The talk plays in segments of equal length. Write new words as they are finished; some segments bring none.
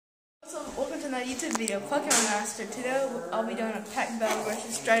So welcome to another YouTube video, Pokemon Master. Today I'll be doing a pack battle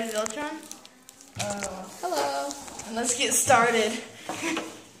versus Strided Ultron. Hello. And let's get started.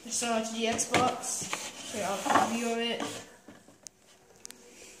 Let's start with the Xbox. Here, I'll preview of it.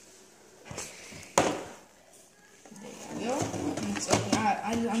 There you go.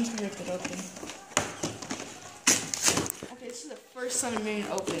 I'm just gonna rip it open. Okay, this is the first Sun and Moon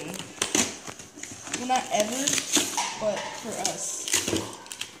open. Well, not ever, but for us.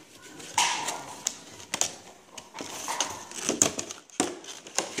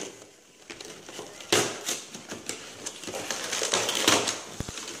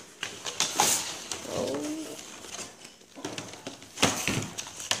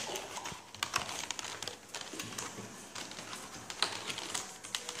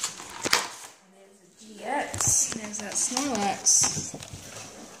 There's that Snorlax.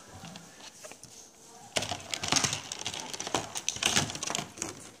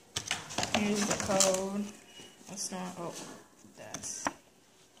 Here's the code. That's not. Oh, that's.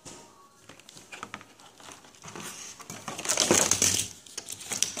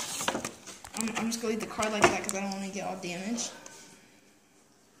 I'm just gonna leave the card like that because I don't want to get all damaged.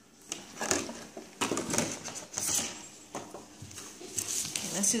 Okay,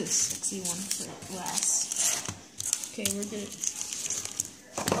 let's do the sexy one for last. Okay, we're good.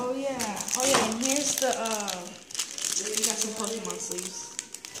 Oh yeah, and here's the, we got some Pokemon sleeves.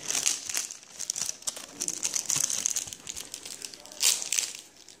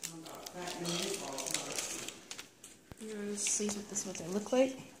 Here are the sleeves with this, what they look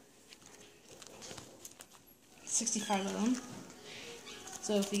like. 65 of them.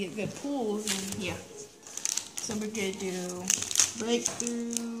 So if we get good pulls, then yeah. So we're gonna do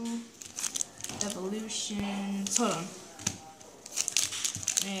Breakthrough, Evolution. Hold on.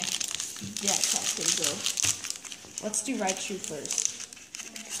 Yeah, that's gonna go. Let's do Raichu first.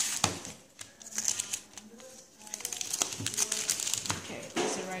 Okay,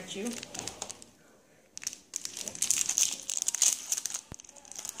 there's the Raichu.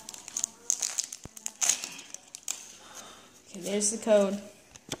 Okay, there's the code.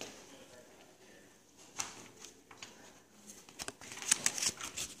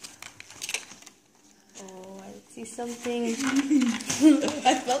 See something.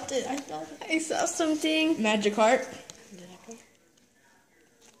 I felt it. I saw something. Magikarp.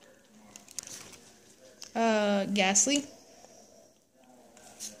 Ghastly.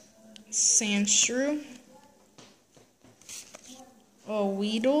 Sandshrew. A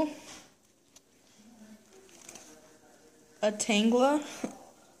Weedle. A Tangela.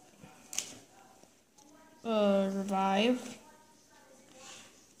 Revive.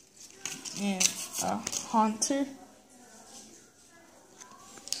 And a Haunter.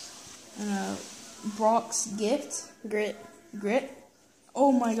 And Brock's Gift. Grit.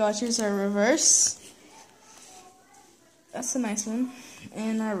 Oh my gosh, here's our reverse. That's a nice one.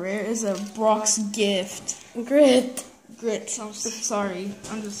 And our rare is a Brock's Gift. Grit. I'm so sorry.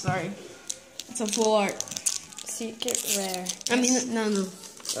 I'm just sorry. It's a full art. Secret rare. I mean, no.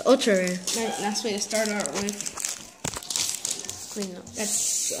 Ultra rare. That's way to start art with. Clean up.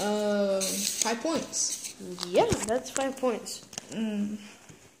 That's 5 points. Yeah, that's 5 points.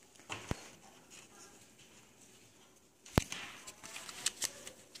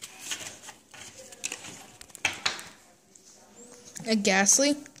 A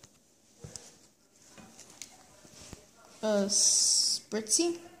Ghastly. A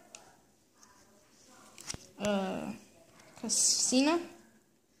Spritzy. A Cassina.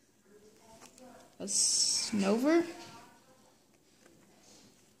 A Snover.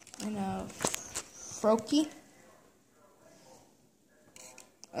 And a Froakie.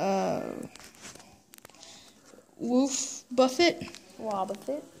 Woof Buffet.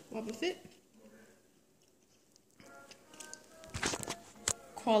 Wobbuffet.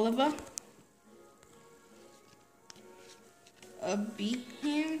 Qualiva. A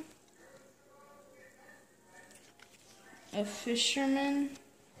Beeham. A Fisherman.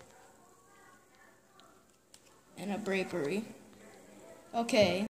 And a Bravery. Okay.